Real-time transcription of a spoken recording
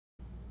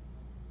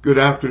Good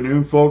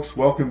afternoon, folks.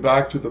 Welcome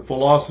back to the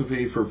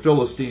Philosophy for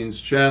Philistines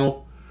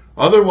channel,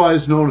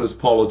 otherwise known as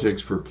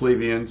Politics for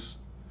Plebeians.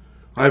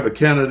 I have a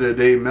Canada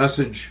Day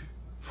message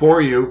for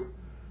you.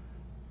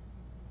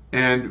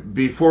 And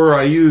before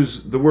I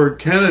use the word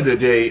Canada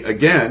Day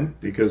again,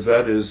 because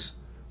that is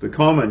the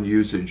common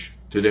usage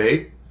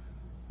today,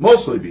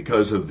 mostly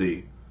because of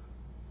the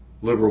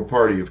Liberal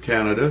Party of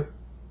Canada,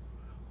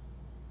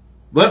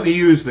 let me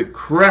use the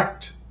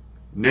correct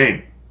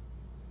name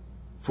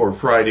for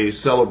Friday's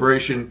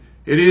celebration.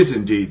 It is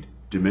indeed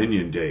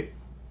Dominion Day.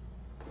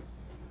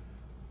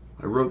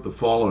 I wrote the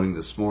following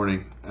this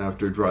morning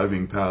after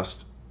driving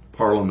past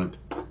Parliament.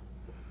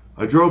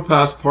 I drove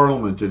past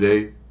Parliament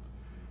today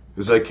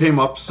as I came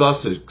up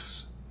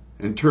Sussex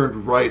and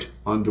turned right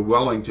onto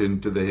Wellington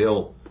to the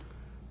hill.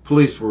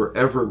 Police were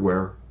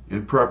everywhere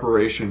in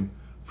preparation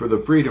for the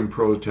freedom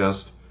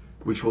protest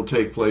which will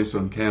take place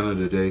on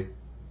Canada Day.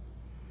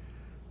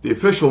 The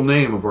official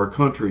name of our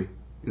country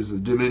is the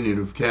Dominion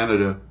of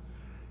Canada,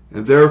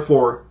 and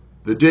therefore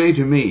the day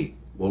to me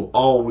will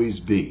always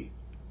be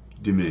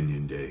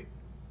Dominion Day.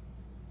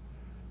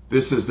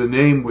 This is the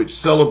name which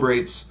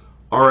celebrates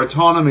our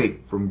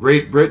autonomy from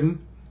Great Britain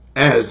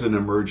as an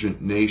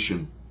emergent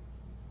nation.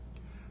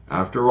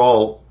 After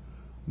all,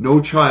 no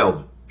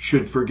child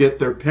should forget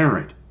their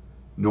parent,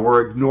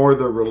 nor ignore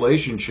their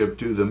relationship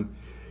to them,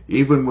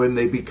 even when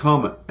they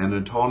become an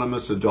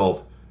autonomous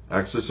adult,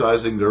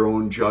 exercising their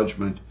own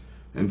judgment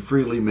and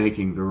freely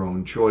making their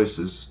own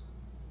choices.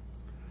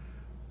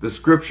 The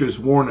scriptures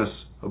warn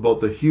us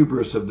about the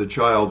hubris of the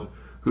child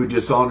who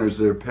dishonors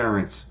their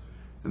parents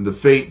and the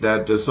fate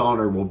that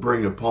dishonor will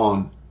bring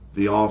upon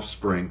the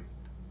offspring.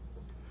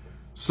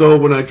 So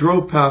when I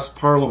drove past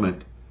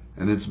Parliament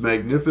and its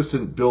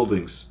magnificent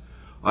buildings,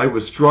 I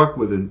was struck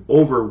with an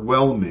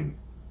overwhelming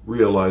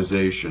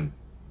realization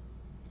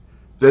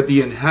that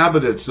the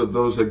inhabitants of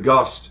those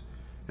august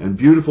and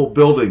beautiful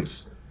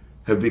buildings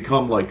have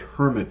become like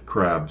hermit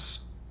crabs.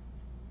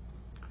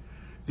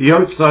 The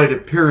outside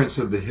appearance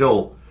of the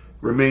hill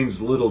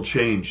remains little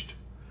changed,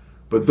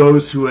 but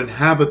those who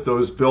inhabit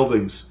those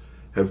buildings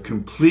have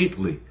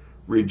completely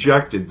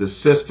rejected the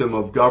system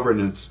of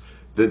governance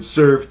that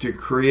served to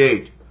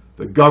create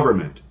the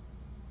government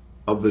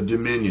of the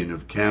Dominion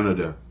of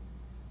Canada.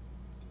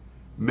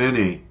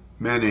 Many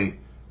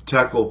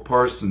Teckle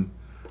Parson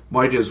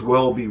might as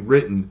well be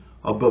written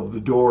above the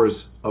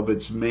doors of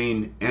its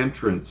main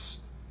entrance.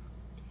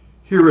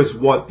 Here is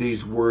what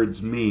these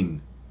words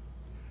mean.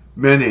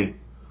 Many,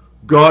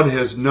 God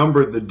has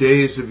numbered the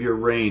days of your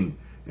reign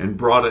and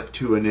brought it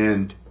to an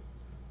end.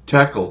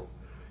 Teckle,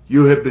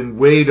 you have been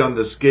weighed on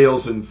the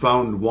scales and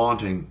found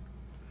wanting.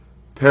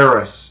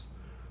 Paris,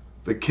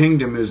 the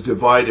kingdom is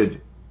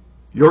divided.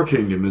 Your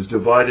kingdom is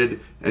divided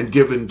and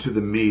given to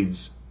the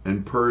Medes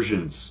and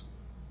Persians.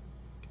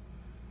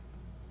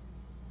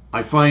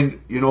 I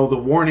find, the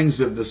warnings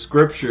of the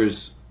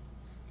scriptures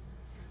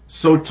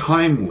so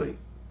timely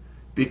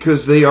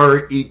because they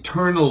are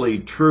eternally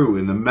true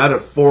in the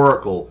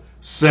metaphorical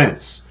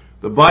sense.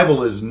 The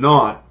Bible is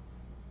not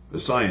a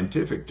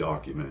scientific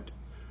document.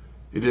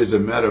 It is a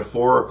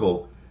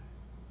metaphorical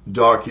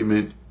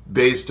document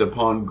based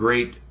upon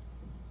great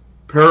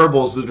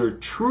parables that are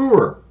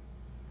truer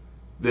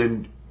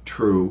than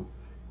true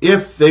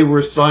if they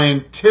were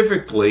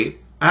scientifically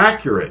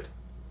accurate.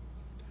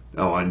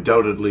 Now,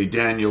 undoubtedly,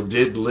 Daniel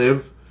did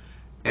live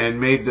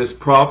and made this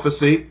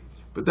prophecy,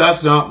 but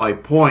that's not my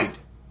point.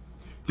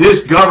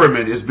 This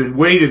government has been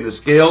weighed in the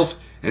scales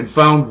and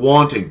found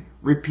wanting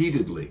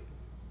repeatedly.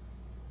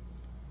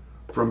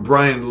 From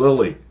Brian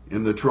Lilly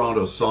in the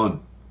Toronto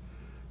Sun.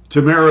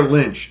 Tamara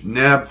Lynch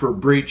nabbed for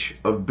breach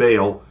of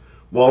bail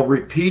while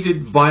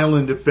repeated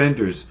violent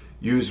offenders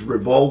use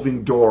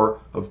revolving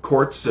door of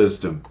court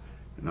system.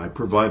 And I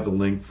provide the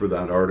link for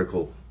that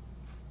article.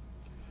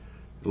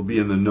 It'll be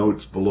in the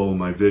notes below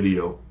my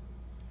video.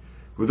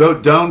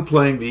 Without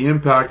downplaying the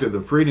impact of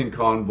the Freedom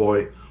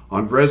Convoy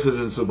on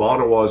residents of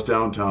Ottawa's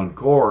downtown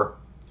core,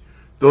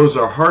 those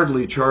are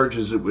hardly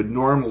charges that would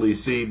normally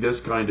see this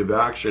kind of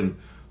action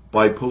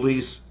by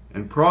police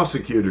and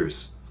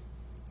prosecutors.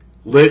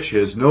 Litch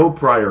has no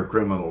prior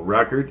criminal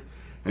record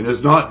and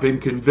has not been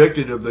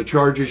convicted of the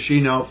charges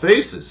she now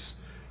faces,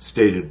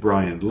 stated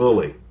Brian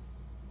Lilly.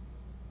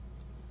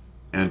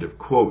 End of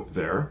quote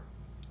there.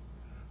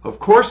 Of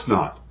course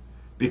not,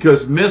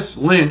 because Miss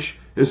Lynch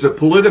is a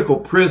political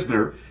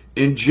prisoner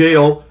in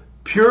jail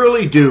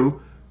purely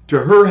due to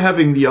her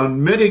having the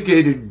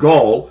unmitigated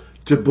gall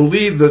to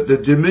believe that the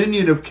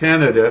Dominion of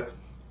Canada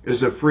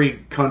is a free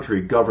country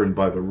governed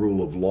by the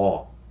rule of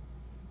law.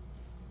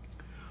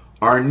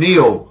 Our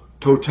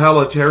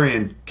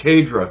neo-totalitarian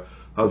cadre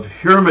of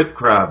hermit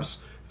crabs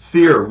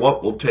fear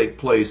what will take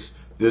place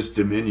this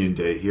Dominion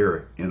Day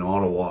here in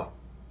Ottawa.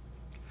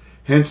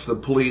 Hence the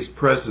police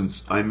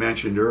presence I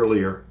mentioned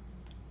earlier.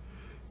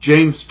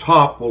 James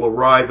Topp will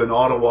arrive in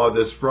Ottawa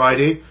this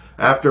Friday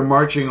after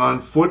marching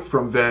on foot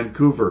from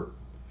Vancouver.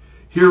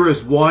 Here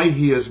is why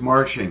he is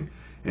marching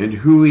and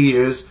who he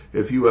is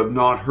if you have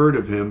not heard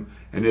of him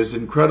and his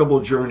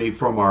incredible journey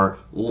from our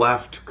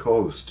left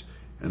coast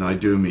and I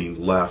do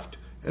mean left,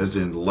 as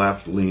in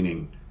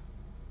left-leaning.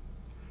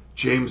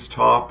 James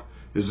Topp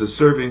is a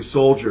serving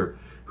soldier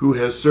who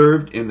has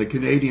served in the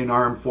Canadian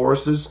Armed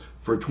Forces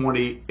for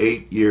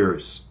 28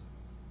 years.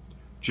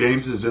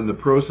 James is in the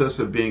process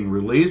of being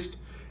released,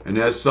 and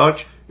as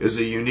such is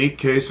a unique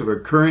case of a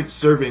current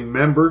serving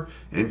member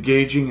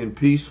engaging in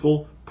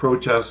peaceful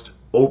protest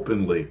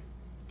openly.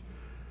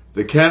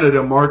 The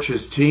Canada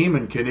Marches team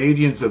and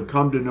Canadians have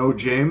come to know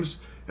James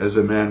as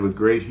a man with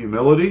great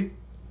humility,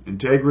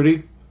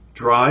 integrity,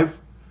 drive,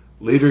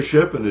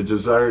 leadership, and a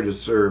desire to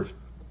serve.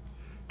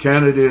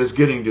 Canada is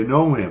getting to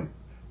know him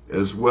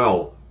as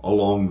well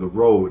along the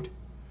road.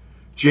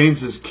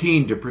 James is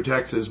keen to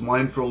protect his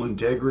mindful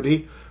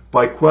integrity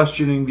by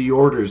questioning the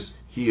orders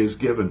he is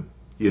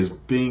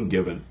being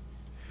given.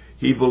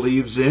 He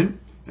believes in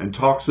and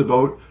talks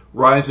about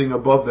rising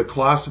above the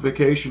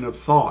classification of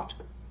thought.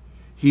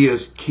 He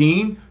is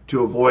keen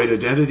to avoid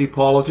identity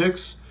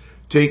politics,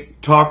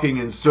 talking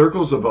in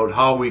circles about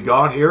how we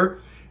got here,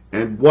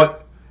 and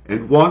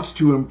wants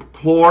to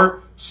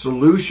implore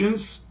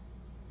solutions.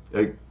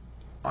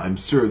 I'm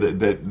sure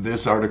that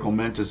this article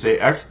meant to say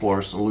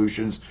explore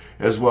solutions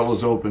as well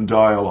as open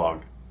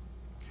dialogue.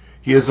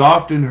 He is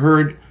often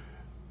heard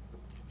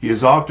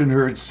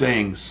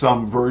saying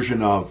some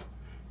version of,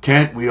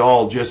 "Can't we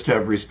all just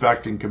have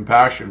respect and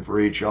compassion for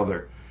each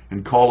other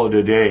and call it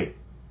a day?"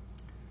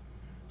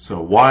 So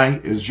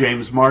why is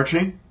James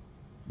marching?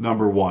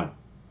 Number one,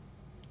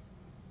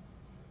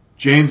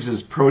 James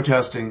is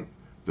protesting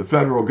the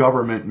federal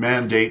government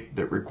mandate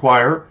that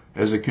require,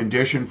 as a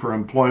condition for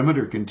employment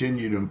or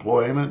continued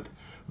employment,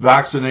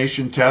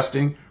 vaccination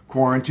testing,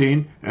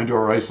 quarantine,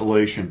 and/or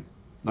isolation.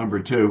 Number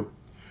two,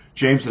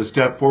 James has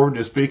stepped forward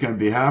to speak on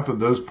behalf of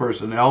those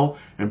personnel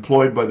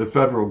employed by the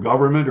federal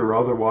government or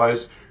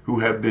otherwise who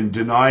have been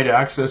denied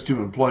access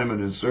to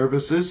employment and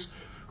services,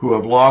 who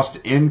have lost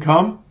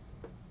income,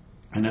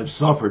 and have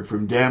suffered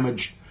from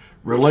damaged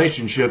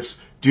relationships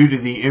due to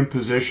the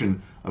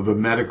imposition of a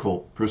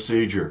medical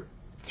procedure.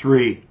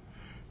 3.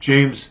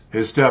 James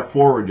has stepped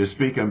forward to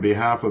speak on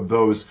behalf of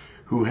those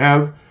who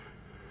have,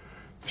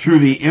 through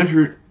the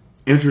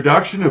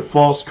introduction of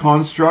false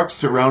constructs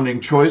surrounding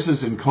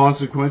choices and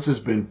consequences,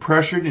 been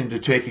pressured into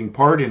taking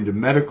part in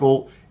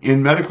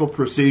medical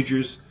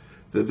procedures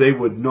that they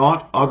would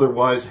not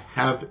otherwise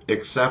have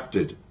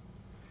accepted.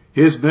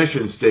 His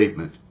mission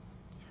statement: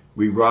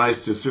 we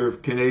rise to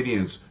serve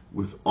Canadians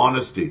with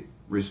honesty,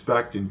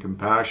 respect, and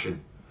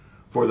compassion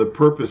for the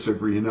purpose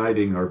of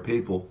reuniting our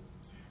people.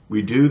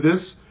 We do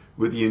this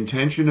with the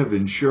intention of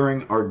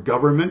ensuring our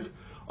government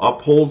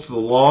upholds the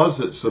laws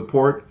that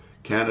support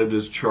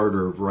Canada's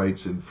Charter of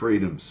Rights and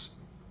Freedoms.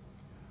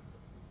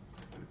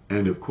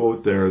 End of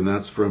quote there, and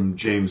that's from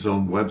James'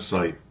 own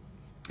website.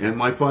 And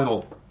my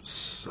final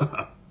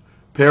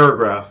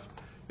paragraph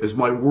is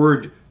my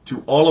word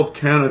to all of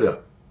Canada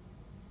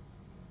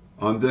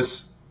on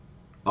this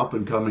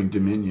up-and-coming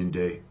Dominion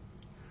Day.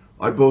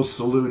 I both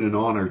salute and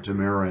honor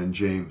Tamara and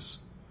James,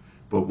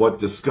 but what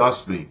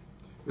disgusts me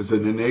is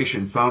that a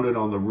nation founded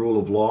on the rule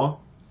of law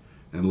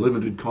and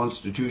limited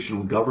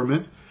constitutional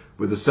government,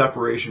 with a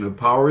separation of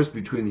powers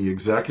between the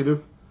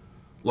executive,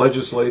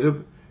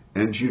 legislative,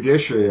 and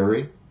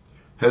judiciary,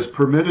 has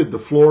permitted the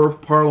floor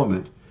of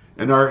Parliament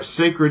and our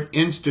sacred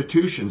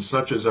institutions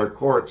such as our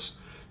courts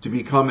to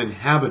become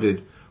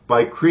inhabited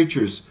by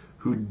creatures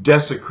who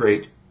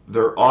desecrate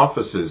their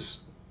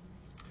offices.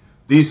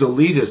 These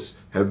elitists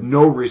have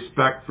no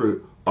respect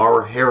for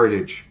our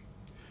heritage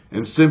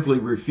and simply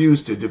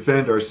refuse to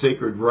defend our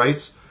sacred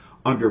rights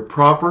under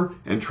proper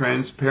and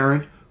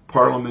transparent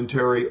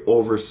parliamentary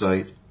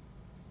oversight.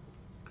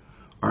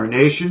 Our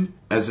nation,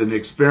 as an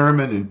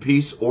experiment in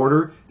peace,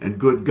 order, and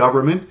good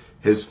government,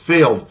 has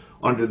failed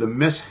under the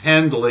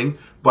mishandling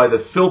by the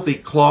filthy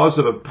claws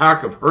of a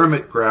pack of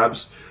hermit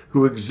crabs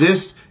who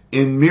exist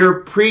in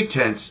mere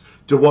pretense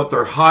to what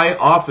their high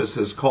office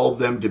has called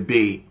them to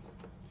be.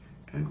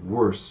 And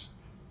worse,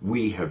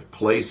 we have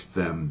placed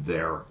them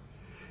there.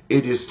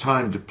 It is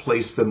time to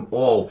place them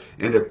all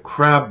in a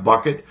crab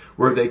bucket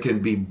where they can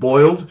be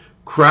boiled,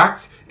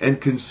 cracked, and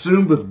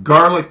consumed with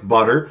garlic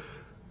butter,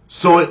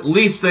 so at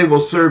least they will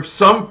serve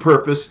some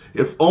purpose,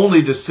 if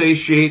only to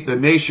satiate the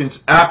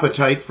nation's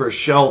appetite for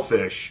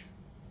shellfish.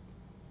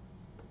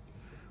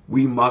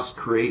 We must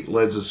create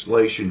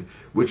legislation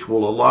which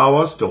will allow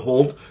us to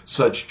hold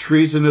such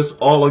treasonous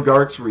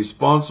oligarchs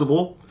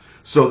responsible,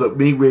 so that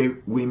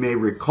we may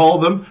recall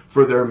them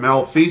for their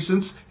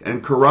malfeasance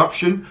and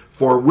corruption,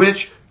 for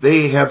which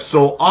they have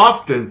so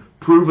often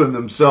proven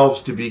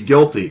themselves to be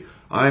guilty.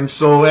 I'm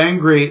so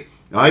angry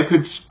I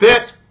could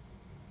spit.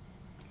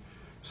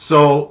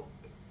 So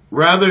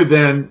rather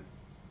than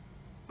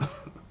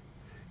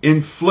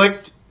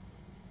inflict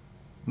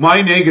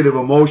my negative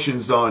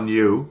emotions on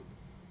you,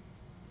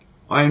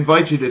 I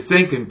invite you to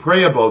think and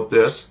pray about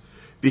this,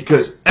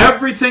 because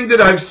everything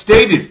that I've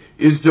stated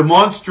is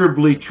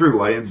demonstrably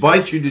true. I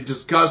invite you to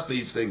discuss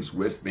these things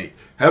with me.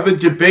 Have a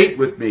debate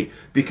with me,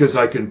 because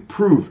I can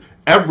prove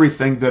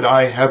everything that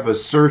I have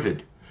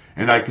asserted.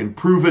 And I can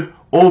prove it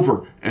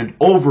over and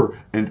over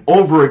and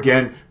over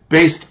again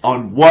based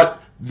on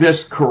what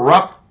this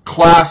corrupt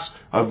class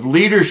of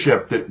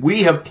leadership that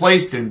we have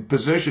placed in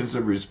positions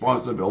of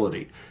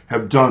responsibility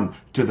have done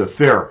to the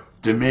fair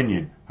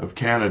dominion of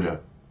Canada.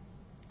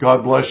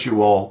 God bless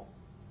you all.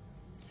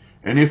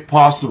 And if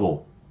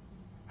possible,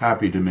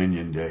 happy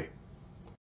Dominion Day.